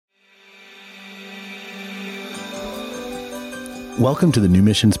Welcome to the New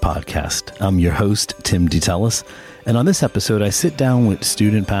Missions Podcast. I'm your host, Tim DeTellis, and on this episode, I sit down with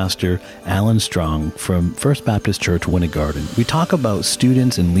student pastor Alan Strong from First Baptist Church, Winter Garden. We talk about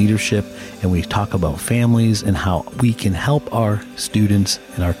students and leadership, and we talk about families and how we can help our students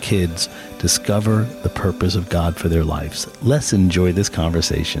and our kids discover the purpose of God for their lives. Let's enjoy this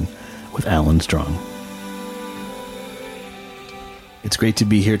conversation with Alan Strong. It's great to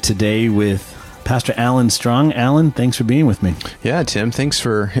be here today with Pastor Alan Strong. Alan, thanks for being with me. Yeah, Tim, thanks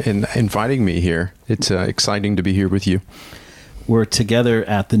for inviting me here. It's exciting to be here with you. We're together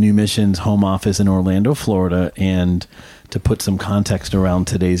at the New Missions home office in Orlando, Florida, and to put some context around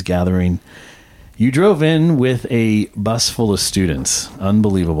today's gathering, you drove in with a bus full of students.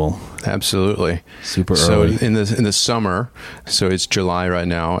 Unbelievable. Absolutely. Super early. So in the summer, so it's July right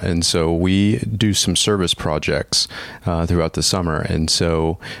now, and so we do some service projects throughout the summer, and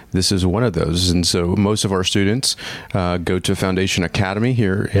so this is one of those. And so most of our students go to Foundation Academy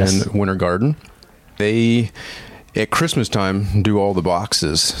here in Winter Garden. They, at Christmas time, do all the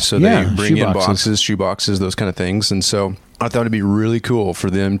boxes. So they bring in boxes, shoe boxes, those kind of things. And so I thought it'd be really cool for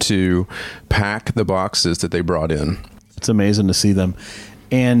them to pack the boxes that they brought in. It's amazing to see them.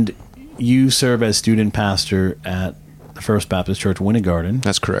 And you serve as student pastor at the First Baptist Church, Winter Garden.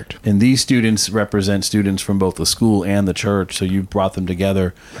 That's correct. And these students represent students from both the school and the church, so you brought them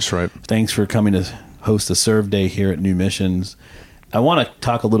together. That's right. Thanks for coming to host the Serve Day here at New Missions. I want to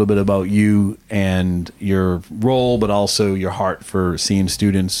talk a little bit about you and your role, but also your heart for seeing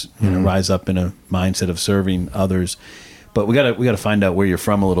students rise up in a mindset of serving others. But we got to find out where you're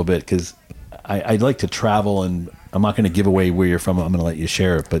from a little bit, because I'd like to travel, and I'm not going to give away where you're from. I'm going to let you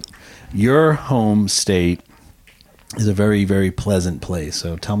share it. But your home state is a very, very pleasant place.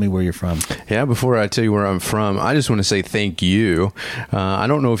 So tell me where you're from. Yeah, before I tell you where I'm from, I just want to say thank you. I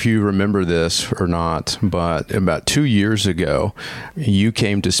don't know if you remember this or not, but about 2 years ago, you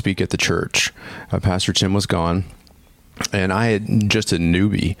came to speak at the church. Pastor Tim was gone. And I had just a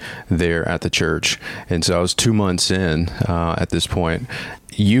newbie there at the church. And so I was 2 months in at this point.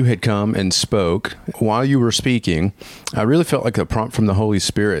 You had come and spoke. While you were speaking, I really felt like a prompt from the Holy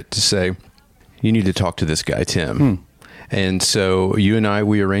Spirit to say, you need to talk to this guy, Tim. And so you and I,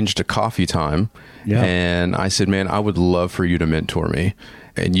 we arranged a coffee time. Yeah. And I said, man, I would love for you to mentor me.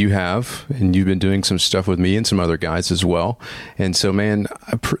 And you have, and you've been doing some stuff with me and some other guys as well. And so, man,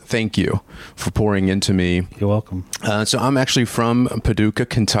 thank you for pouring into me. You're welcome. So I'm actually from Paducah,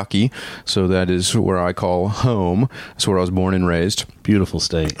 Kentucky. So that is where I call home. That's where I was born and raised. Beautiful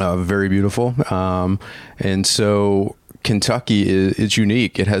state. Very beautiful. And so Kentucky is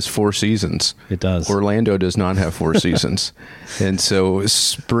unique. It has 4 seasons. It does. Orlando does not have 4 seasons. And so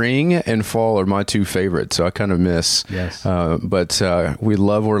spring and fall are my 2 favorites. So I kind of miss. Yes. But we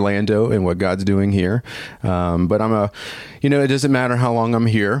love Orlando and what God's doing here. But it doesn't matter how long I'm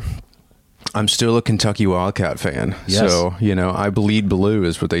here. I'm still a Kentucky Wildcat fan. Yes. So, I bleed blue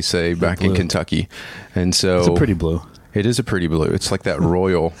is what they say back in Kentucky. And so it's a pretty blue. It is a pretty blue. It's like that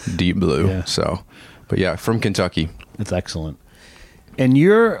royal deep blue. Yeah. So, but yeah, from Kentucky. It's excellent. And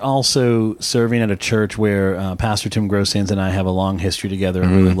you're also serving at a church where Pastor Tim Grossands and I have a long history together.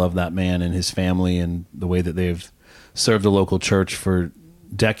 I really love that man and his family and the way that they've served the local church for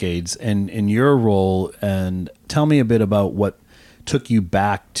decades. And in your role, and tell me a bit about what took you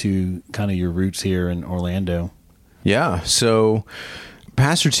back to kind of your roots here in Orlando. Yeah. So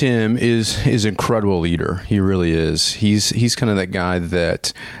Pastor Tim is an incredible leader. He really is. He's kind of that guy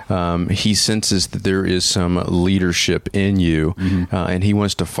that he senses that there is some leadership in you, and he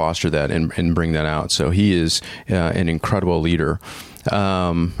wants to foster that and bring that out. So he is an incredible leader.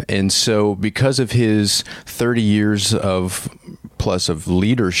 And so because of his 30 years plus of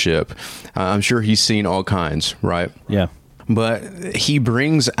leadership, I'm sure he's seen all kinds, right? Yeah. But he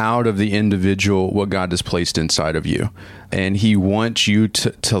brings out of the individual what God has placed inside of you. And he wants you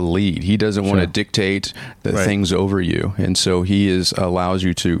to lead. He doesn't want to dictate the things over you. And so he allows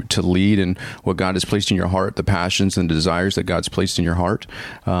you to lead in what God has placed in your heart, the passions and desires that God's placed in your heart.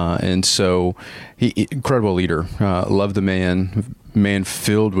 And so incredible leader. Love the man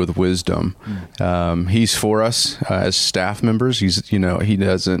filled with wisdom. He's for us as staff members. He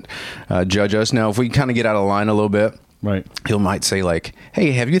doesn't judge us. Now, if we kind of get out of line a little bit, right, he might say like,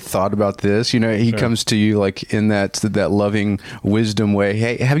 "Hey, have you thought about this?" He comes to you like in that loving wisdom way.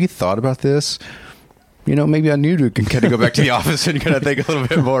 "Hey, have you thought about this? Maybe I need to kind of go back to the office and kind of think a little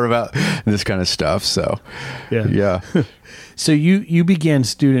bit more about this kind of stuff." So, yeah. So you began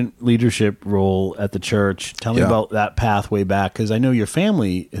student leadership role at the church. Tell me about that pathway back, because I know your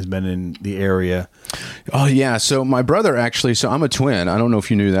family has been in the area. Oh, yeah. So my brother actually, so I'm a twin. I don't know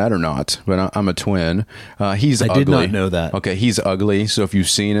if you knew that or not, but I'm a twin. He's ugly. I did not know that. Okay, he's ugly. So if you've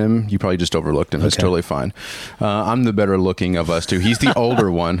seen him, you probably just overlooked him. It's totally fine. I'm the better looking of us two. He's the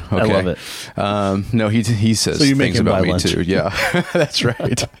older one. Okay? I love it. No, he says so you make things him about buy me lunch. too. Yeah, that's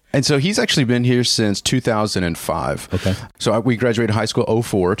right. And so he's actually been here since 2005. Okay. So we graduated high school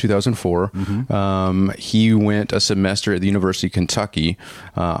 2004. He went a semester at the University of Kentucky.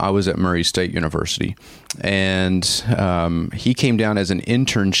 I was at Murray State University. And he came down as an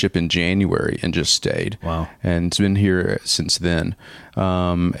internship in January and just stayed. Wow. And it's been here since then.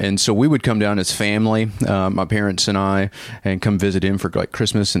 And so we would come down as family, my parents and I, and come visit him for like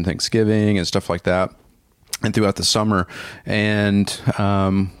Christmas and Thanksgiving and stuff like that. And throughout the summer. And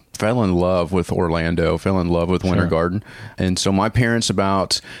fell in love with Orlando, fell in love with Winter Garden. And so my parents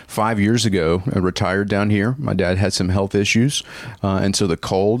about 5 years ago retired down here. My dad had some health issues. And so the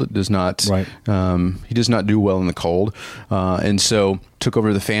cold does not, he does not do well in the cold. And so took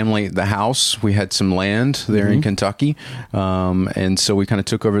over the house. We had some land there in Kentucky. And so we kind of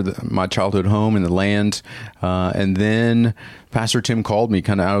took over my childhood home and the land. And then Pastor Tim called me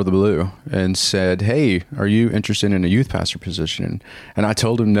kind of out of the blue and said, "Hey, are you interested in a youth pastor position?" And I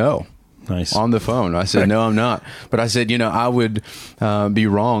told him no. Nice. On the phone. I said, "No, I'm not." But I said, I would be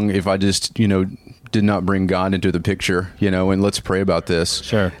wrong if I just, did not bring God into the picture, and let's pray about this.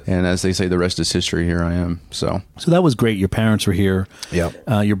 Sure. And as they say, the rest is history. Here I am. So that was great. Your parents were here.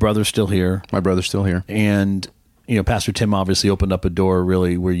 Yeah. Your brother's still here. My brother's still here. And, Pastor Tim obviously opened up a door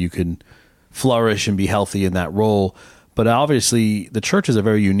really where you can flourish and be healthy in that role. But obviously the church is a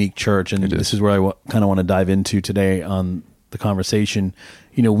very unique church. And this is where I kind of want to dive into today on the conversation.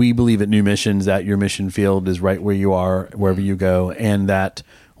 We believe at New Missions that your mission field is right where you are, wherever you go, and that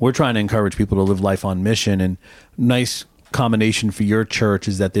we're trying to encourage people to live life on mission. And nice combination for your church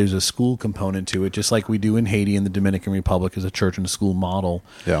is that there's a school component to it, just like we do in Haiti and the Dominican Republic as a church and a school model.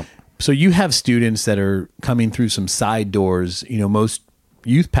 Yeah. So you have students that are coming through some side doors. Most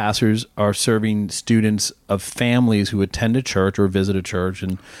youth pastors are serving students of families who attend a church or visit a church,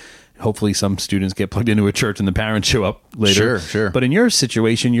 and hopefully some students get plugged into a church and the parents show up later. Sure. But in your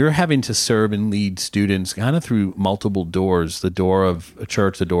situation, you're having to serve and lead students kind of through multiple doors, the door of a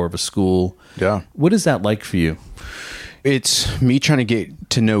church, the door of a school. Yeah. What is that like for you? It's me trying to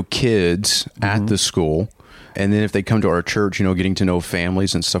get to know kids at the school. And then if they come to our church, getting to know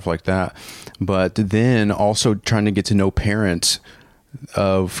families and stuff like that. But then also trying to get to know parents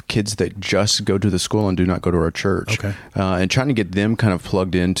of kids that just go to the school and do not go to our church. Okay. And trying to get them kind of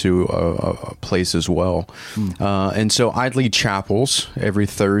plugged into a place as well. And so I'd lead chapels every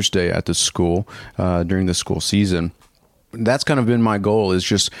Thursday at the school during the school season. That's kind of been my goal, is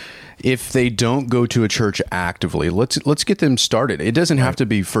just if they don't go to a church actively, let's get them started. It doesn't have to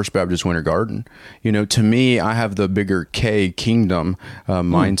be First Baptist Winter Garden. To me, I have the bigger K kingdom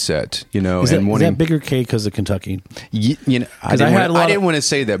mindset. Is that bigger K because of Kentucky? I didn't want to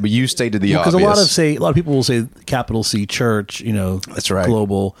say that, but you stated the obvious. Because a lot of people will say capital C church. That's right.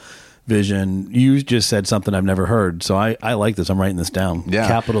 Global vision. You just said something I've never heard, so I like this. I'm writing this down. Yeah.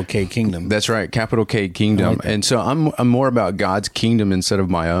 Capital K kingdom. That's right. Capital K kingdom. Like, and so I'm more about God's kingdom instead of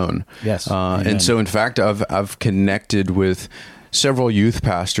my own. Yes. And so in fact, I've connected with several youth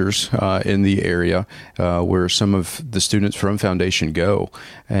pastors in the area where some of the students from Foundation go.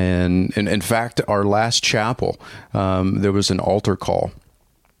 And in fact, our last chapel, there was an altar call.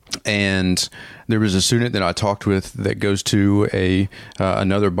 And there was a student that I talked with that goes to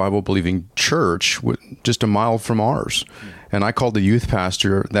another Bible-believing church just a mile from ours. And I called the youth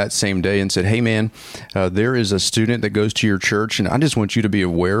pastor that same day and said, "Hey, man, there is a student that goes to your church, and I just want you to be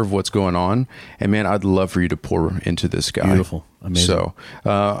aware of what's going on. And, man, I'd love for you to pour into this guy." Beautiful. Amazing. So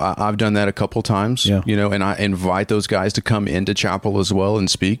I've done that a couple times, and I invite those guys to come into chapel as well and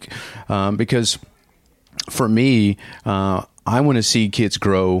speak because for me, I want to see kids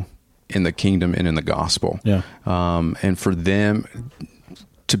grow in the kingdom and in the gospel. Yeah. And for them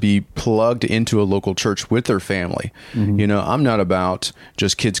to be plugged into a local church with their family. I'm not about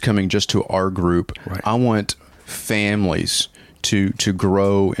just kids coming just to our group. Right. I want families to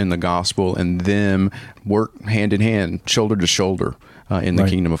grow in the gospel and them work hand in hand, shoulder to shoulder in the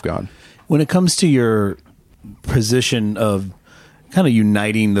kingdom of God. When it comes to your position of kind of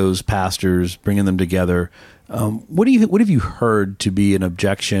uniting those pastors, bringing them together, what have you heard to be an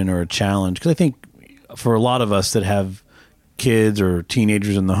objection or a challenge? Because I think for a lot of us that have kids or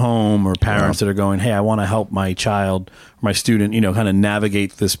teenagers in the home or parents that are going, "Hey, I want to help my child or my student, kind of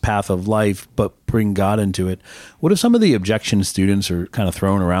navigate this path of life," but bring God into it. What are some of the objections students are kind of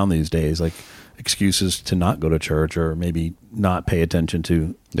throwing around these days, like excuses to not go to church or maybe not pay attention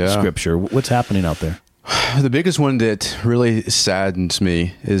to Scripture? What's happening out there? The biggest one that really saddens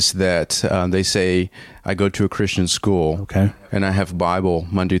me is that they say, I go to a Christian school and I have Bible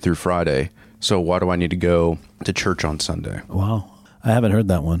Monday through Friday. So why do I need to go to church on Sunday? Wow. I haven't heard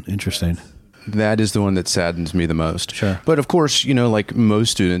that one. Interesting. That is the one that saddens me the most. Sure. But of course, like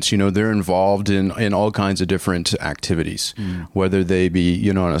most students, they're involved in all kinds of different activities, whether they be,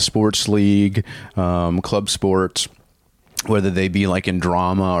 in a sports league, club sports, whether they be like in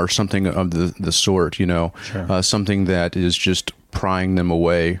drama or something of the sort, something that is just prying them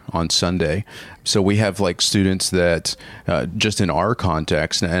away on Sunday. So we have like students that just in our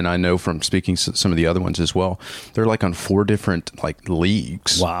context, and I know from speaking to some of the other ones as well, they're like on 4 different like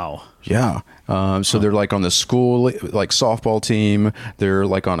leagues. Wow. Yeah. So they're like on the school, like softball team, they're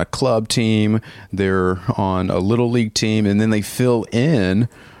like on a club team, they're on a little league team, and then they fill in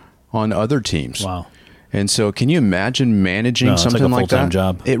on other teams. Wow. And so can you imagine managing something like that?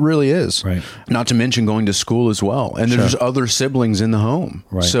 Job. It really is. Right. Not to mention going to school as well. And there's other siblings in the home.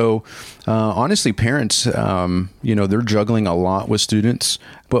 Right. So honestly, parents, they're juggling a lot with students.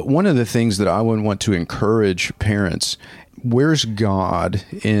 But one of the things that I would want to encourage parents, where's God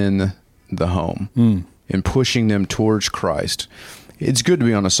in the home and pushing them towards Christ? It's good to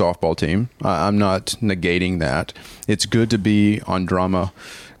be on a softball team. I'm not negating that. It's good to be on drama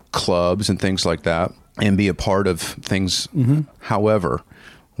clubs and things like that and be a part of things. However,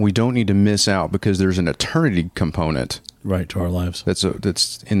 we don't need to miss out because there's an eternity component to our lives that's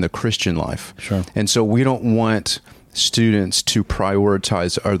in the Christian life. Sure. And so we don't want students to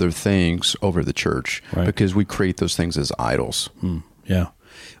prioritize other things over the church because we create those things as idols. Yeah.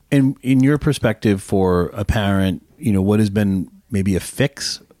 And in your perspective for a parent, what has been maybe a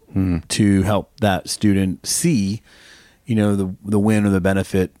fix to help that student see, the win or the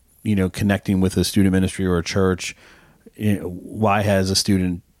benefit, connecting with a student ministry or a church? Why has a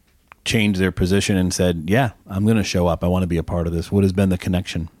student changed their position and said, yeah, I'm going to show up. I want to be a part of this. What has been the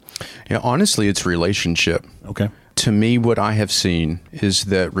connection? Yeah, honestly, it's relationship. Okay. To me, what I have seen is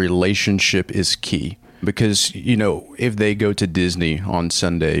that relationship is key. Because, if they go to Disney on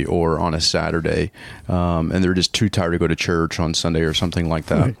Sunday or on a Saturday, and they're just too tired to go to church on Sunday or something like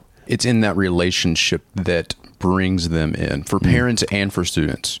that, it's in that relationship that brings them in for parents and for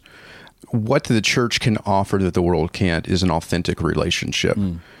students. What the church can offer that the world can't is an authentic relationship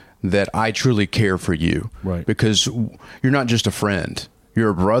that I truly care for you. Right. Because you're not just a friend.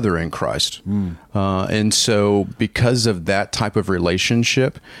 You're a brother in Christ. And so because of that type of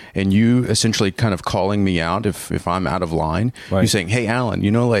relationship and you essentially kind of calling me out if I'm out of line, you're saying, hey, Alan,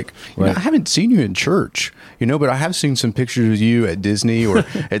 I haven't seen you in church, but I have seen some pictures of you at Disney or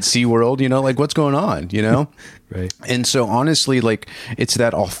at SeaWorld, what's going on, Right. And so honestly, it's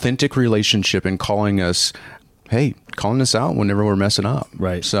that authentic relationship and calling us out whenever we're messing up.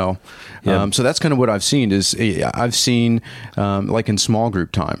 Right. So, so that's kind of what I've seen I've seen, like in small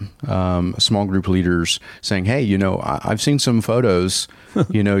group time, small group leaders saying, hey, I've seen some photos,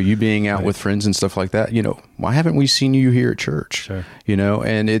 you being out with friends and stuff like that. Why haven't we seen you here at church? Sure.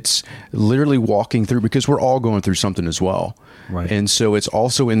 And it's literally walking through because we're all going through something as well. Right. And so it's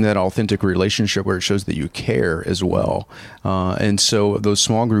also in that authentic relationship where it shows that you care as well. And so those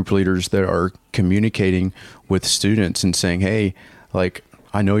small group leaders that are communicating with students and saying, hey,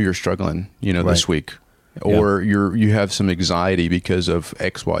 I know you're struggling, this week, or you have some anxiety because of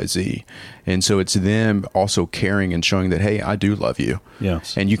X, Y, Z. And so it's them also caring and showing that, hey, I do love you.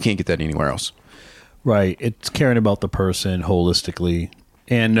 Yes. And you can't get that anywhere else. Right. It's caring about the person holistically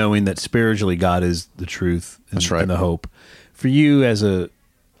and knowing that spiritually God is the truth and the hope. For you as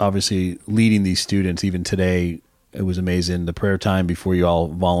obviously leading these students, even today, it was amazing. The prayer time before you all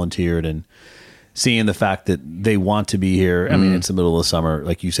volunteered and seeing the fact that they want to be here. I mean, it's the middle of the summer.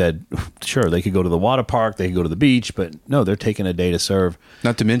 Like you said, sure, they could go to the water park, they could go to the beach, but no, they're taking a day to serve.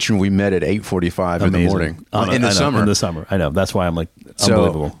 Not to mention we met at 8:45 in the morning in the summer. In the summer. I know. That's why I'm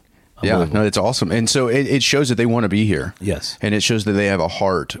unbelievable. Yeah, no, it's awesome. And so it shows that they want to be here. Yes. And it shows that they have a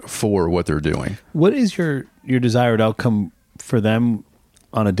heart for what they're doing. What is your desired outcome for them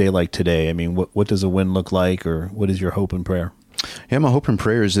on a day like today? I mean, what does a win look like, or what is your hope and prayer? Yeah, my hope and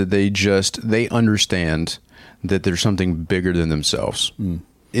prayer is that they understand that there's something bigger than themselves.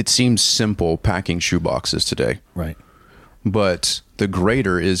 It seems simple packing shoe boxes today. Right. But the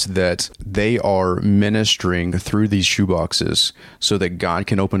greater is that they are ministering through these shoe boxes so that God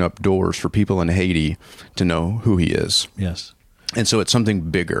can open up doors for people in Haiti to know who he is. Yes. And so it's something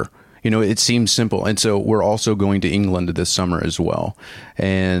bigger. It seems simple. And so we're also going to England this summer as well.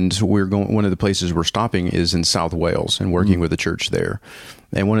 And we're going, one of the places we're stopping is in South Wales and working with a church there.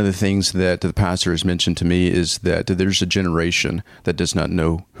 And one of the things that the pastor has mentioned to me is that there's a generation that does not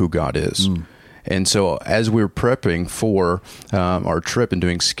know who God is. And so as we were prepping for our trip and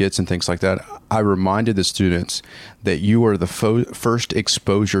doing skits and things like that, I reminded the students that you are the first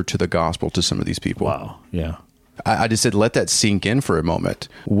exposure to the gospel to some of these people. Wow. Yeah. I just said, let that sink in for a moment.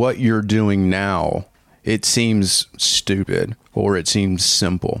 What you're doing now, it seems stupid or it seems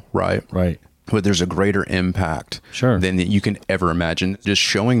simple, right? Right. But there's a greater impact than that you can ever imagine. Just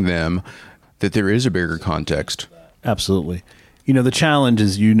showing them that there is a bigger context. Absolutely. The challenge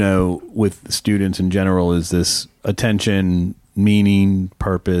is, with students in general is this attention, meaning,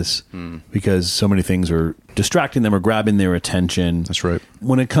 purpose, because so many things are distracting them or grabbing their attention. That's right.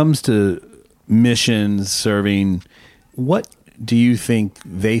 When it comes to missions, serving, what do you think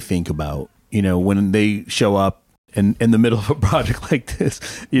they think about, when they show up in the middle of a project like this?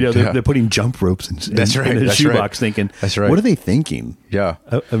 They're putting jump ropes in a shoebox thinking, that's right. What are they thinking? Yeah.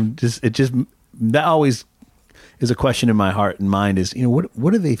 That always is a question in my heart and mind is,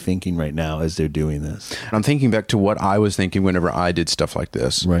 what are they thinking right now as they're doing this? I'm thinking back to what I was thinking whenever I did stuff like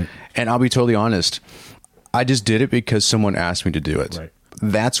this. Right. And I'll be totally honest. I just did it because someone asked me to do it. Right.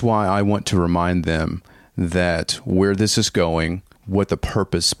 That's why I want to remind them that where this is going, what the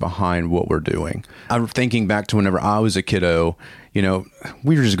purpose behind what we're doing. I'm thinking back to whenever I was a kiddo, we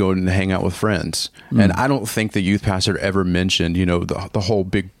were just going to hang out with friends. And I don't think the youth pastor ever mentioned, the whole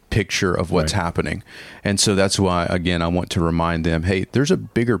big picture of what's happening. And so that's why, again, I want to remind them, hey, there's a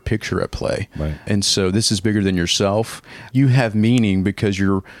bigger picture at play. Right. And so this is bigger than yourself. You have meaning because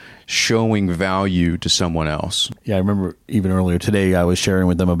you're showing value to someone else. Yeah, I remember even earlier today, I was sharing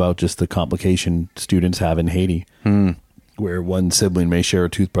with them about just the complication students have in Haiti, where one sibling may share a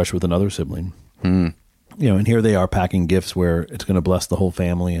toothbrush with another sibling. And here they are packing gifts where it's going to bless the whole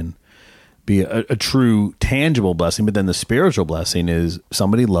family and be a true tangible blessing. But then the spiritual blessing is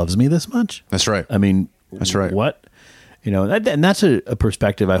somebody loves me this much. That's right. I mean, that's right. What, and that's a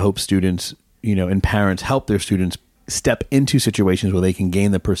perspective I hope students, and parents help their students step into situations where they can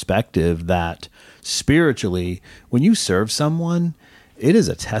gain the perspective that spiritually, when you serve someone, it is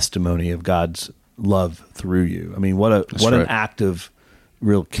a testimony of God's love through you. I mean, what an act of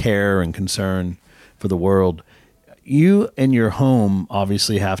real care and concern for the world. You and your home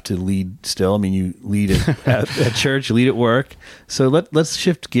obviously have to lead still. I mean, you lead at church, you lead at work. So let's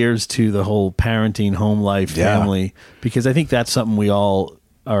shift gears to the whole parenting, home life, family, because I think that's something we all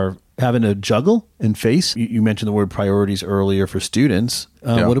are having to juggle and face. You mentioned the word priorities earlier for students.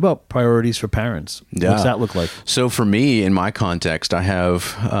 What about priorities for parents? What's that look like? So for me, in my context, I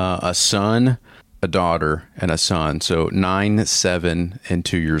have a son, a daughter, and a son. So 9, 7, and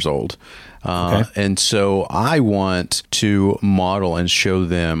 2 years old. And so I want to model and show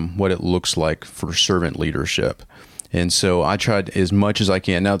them what it looks like for servant leadership. And so I tried as much as I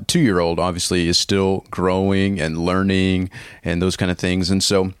can. Now, the 2-year-old obviously is still growing and learning and those kind of things. And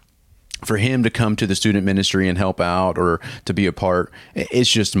so for him to come to the student ministry and help out or to be a part, it's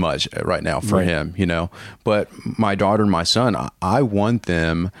just much right now for him, But my daughter and my son, I want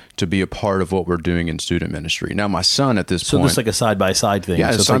them to be a part of what we're doing in student ministry. Now, my son at this point... So it's like a side-by-side thing. Yeah,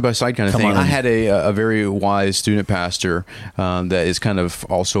 so a side-by-side kind of thing. I had a very wise student pastor that is kind of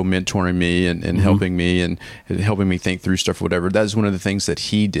also mentoring me and helping me and helping me think through stuff or whatever. That is one of the things that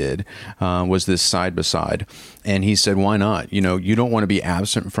he did, was this side-by-side. And he said, why not? You don't want to be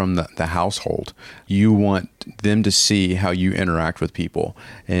absent from the household. You want them to see how you interact with people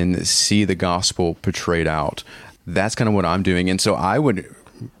and see the gospel portrayed out. That's kind of what I'm doing. And so I would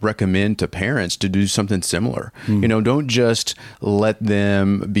recommend to parents to do something similar. Don't just let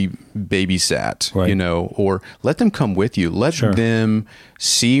them be babysat, or let them come with you. Let them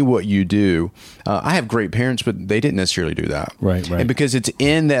see what you do. I have great parents, but they didn't necessarily do that. Right. And because it's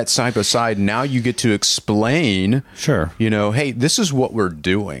in that side by side, now you get to explain, hey, this is what we're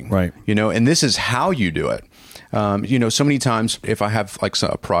doing. Right. And this is how you do it. So many times if I have like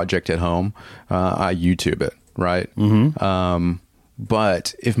a project at home, I YouTube it. Right.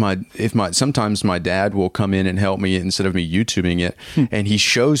 But sometimes my dad will come in and help me instead of me YouTubing it, and he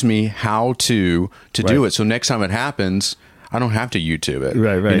shows me how to do it. So next time it happens, I don't have to YouTube it.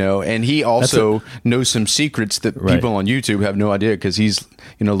 Right. And he also knows some secrets that people on YouTube have no idea because he's,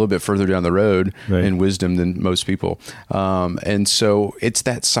 a little bit further down the road in wisdom than most people. And so it's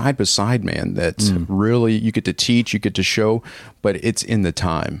that side by side, man, that's really, you get to teach, you get to show, but it's in the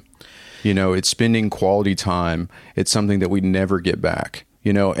time. It's spending quality time. It's something that we never get back,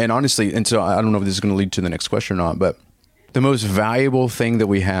 and honestly, and so I don't know if this is going to lead to the next question or not, but The most valuable thing that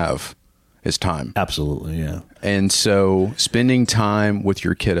we have is time. Absolutely, yeah. And so spending time with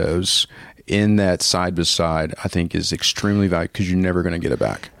your kiddos in that side by side, I think is extremely valuable because you're never going to get it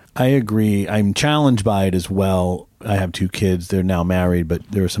back. I agree. I'm challenged by it as well. I have 2 kids. They're now married, but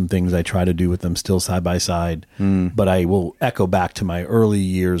there are some things I try to do with them still side by side. But I will echo back to my early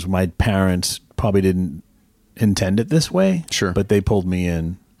years. My parents probably didn't intend it this way. Sure. But they pulled me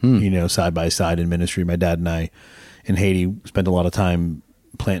in, side by side in ministry. My dad and I in Haiti spent a lot of time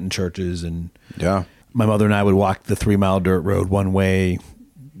planting churches, and Yeah. my mother and I would walk the 3-mile dirt road one way,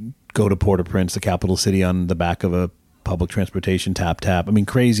 go to Port-au-Prince, the capital city, on the back of a public transportation tap. I mean,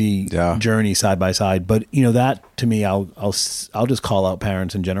 crazy journey side by side. But that to me, I'll just call out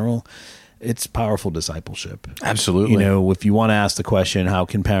parents in general. It's powerful discipleship. Absolutely. If you want to ask the question, how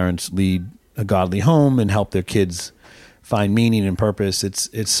can parents lead a godly home and help their kids find meaning and purpose?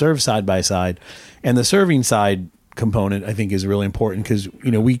 It's serve side by side, and the serving side component I think is really important because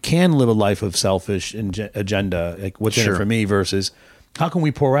we can live a life of selfish agenda, like what's in it for me, versus how can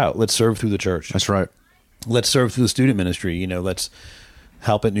we pour out? Let's serve through the church. That's right. Let's serve through the student ministry. Let's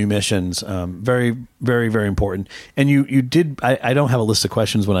help at New Missions. Very, very, very important. And you did. I don't have a list of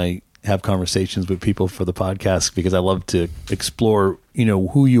questions when I have conversations with people for the podcast because I love to explore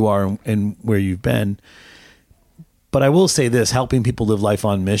who you are and where you've been. But I will say this: helping people live life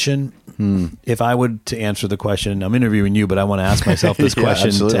on mission. If I would to answer the question, I'm interviewing you, but I want to ask myself this question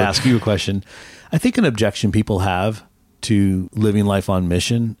absolutely. to ask you a question. I think an objection people have to living life on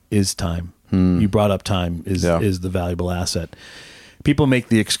mission is time. You brought up time is the valuable asset. People make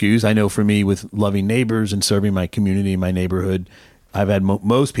the excuse. I know for me, with loving neighbors and serving my community, my neighborhood, I've had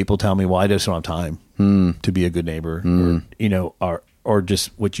most people tell me, well, I just don't have time to be a good neighbor, or just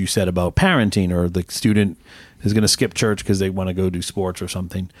what you said about parenting, or the student is going to skip church because they want to go do sports or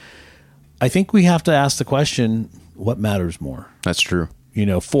something. I think we have to ask the question, what matters more? That's true.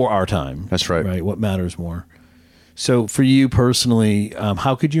 For our time. That's right. Right. What matters more? So for you personally,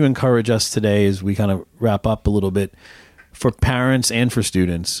 how could you encourage us today as we kind of wrap up a little bit, for parents and for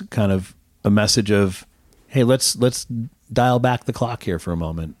students, kind of a message of, hey, let's dial back the clock here for a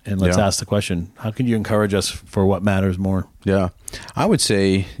moment and let's ask the question, how can you encourage us for what matters more? Yeah. I would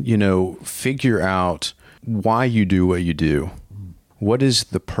say, figure out why you do what you do. What is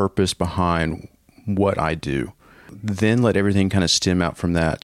the purpose behind what I do? Then let everything kind of stem out from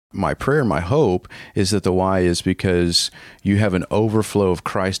that. My prayer, my hope is that the why is because you have an overflow of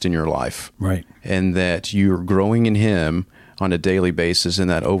Christ in your life. Right. And that you're growing in Him on a daily basis, and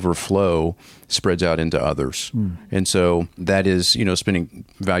that overflow spreads out into others. And so that is, spending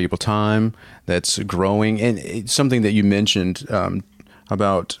valuable time, that's growing. And it's something that you mentioned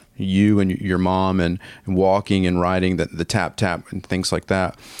about you and your mom and walking and riding the tap and things like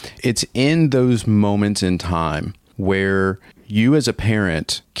that. It's in those moments in time where you as a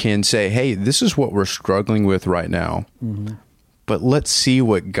parent can say, hey, this is what we're struggling with right now, but let's see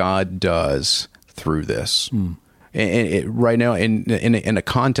what God does through this. And right now, in a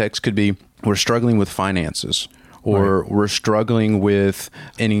context, could be we're struggling with finances, or we're struggling with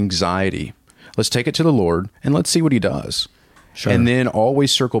an anxiety. Let's take it to the Lord and let's see what He does. Sure. And then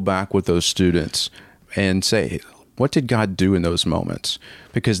always circle back with those students and say, what did God do in those moments?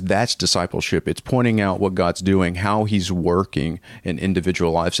 Because that's discipleship. It's pointing out what God's doing, how He's working in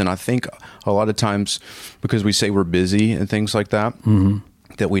individual lives. And I think a lot of times, because we say we're busy and things like that,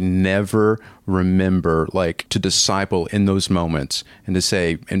 that we never remember to disciple in those moments and to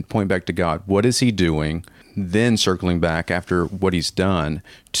say and point back to God, what is He doing? Then circling back after what He's done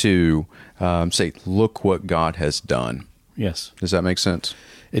to say, look what God has done. Yes. Does that make sense?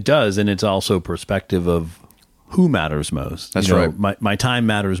 It does. And it's also perspective of who matters most. That's right. My time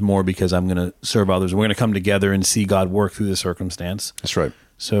matters more because I'm going to serve others. We're going to come together and see God work through the circumstance. That's right.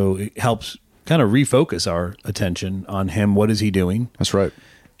 So it helps kind of refocus our attention on Him. What is He doing? That's right.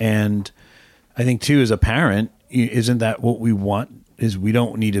 And I think too, as a parent, isn't that what we want? Is we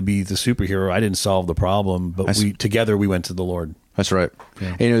don't need to be the superhero. I didn't solve the problem, but together we went to the Lord. That's right.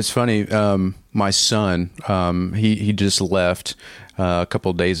 Yeah. And it's funny. My son, he just left a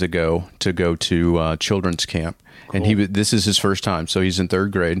couple of days ago to go to children's camp. Cool. And this is his first time. So he's in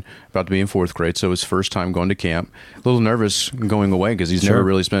 3rd grade, about to be in 4th grade. So his first time going to camp. A little nervous going away because he's never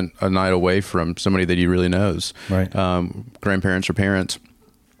really spent a night away from somebody that he really knows. Right. Grandparents or parents.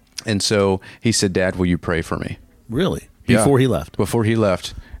 And so he said, Dad, will you pray for me? Really? Before he left? Before he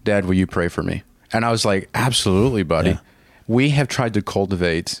left. Dad, will you pray for me? And I was like, absolutely, buddy. Yeah. We have tried to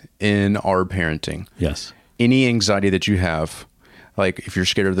cultivate in our parenting. Yes. Any anxiety that you have, like if you're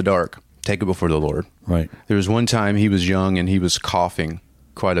scared of the dark, take it before the Lord. Right. There was one time he was young and he was coughing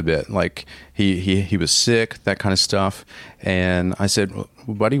quite a bit. Like he was sick, that kind of stuff. And I said,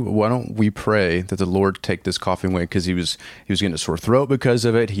 buddy, why don't we pray that the Lord take this coughing away? Because he was getting a sore throat because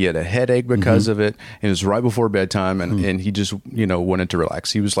of it. He had a headache because of it. It was right before bedtime, and he just wanted to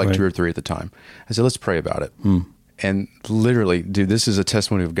relax. He was like 2 or 3 at the time. I said, let's pray about it. And literally, dude, this is a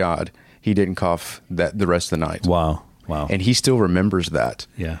testimony of God. He didn't cough the rest of the night. Wow. And he still remembers that.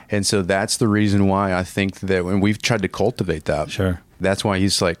 Yeah. And so that's the reason why I think that when we've tried to cultivate that. Sure. That's why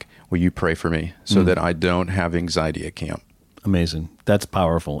he's like, will you pray for me so that I don't have anxiety at camp? Amazing. That's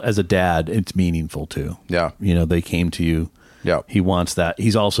powerful. As a dad, it's meaningful too. Yeah. They came to you. Yeah. He wants that.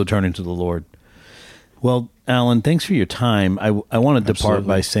 He's also turning to the Lord. Well, Alan, thanks for your time. I want to depart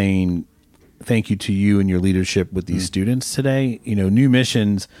by saying thank you to you and your leadership with these students today. New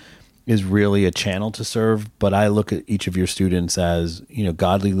Missions is really a channel to serve, but I look at each of your students as,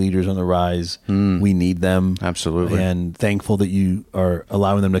 godly leaders on the rise. We need them. Absolutely. And thankful that you are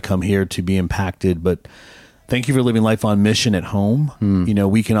allowing them to come here to be impacted. But thank you for living life on mission at home.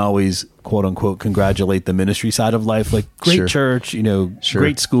 We can always, quote unquote, congratulate the ministry side of life, like great church,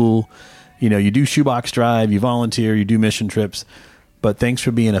 great school. You do shoebox drive, you volunteer, you do mission trips. But thanks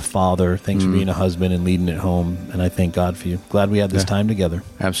for being a father. Thanks for being a husband and leading at home. And I thank God for you. Glad we had this time together.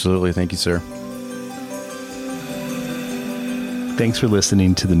 Absolutely. Thank you, sir. Thanks for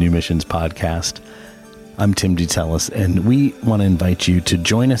listening to the New Missions podcast. I'm Tim DeTellis, and we want to invite you to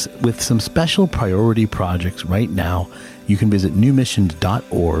join us with some special priority projects right now. You can visit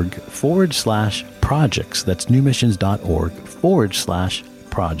newmissions.org/projects. That's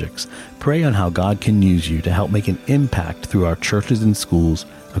newmissions.org/projects. Pray on how God can use you to help make an impact through our churches and schools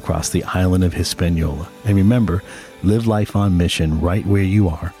across the island of Hispaniola. And remember, live life on mission right where you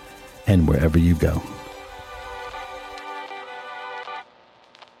are and wherever you go.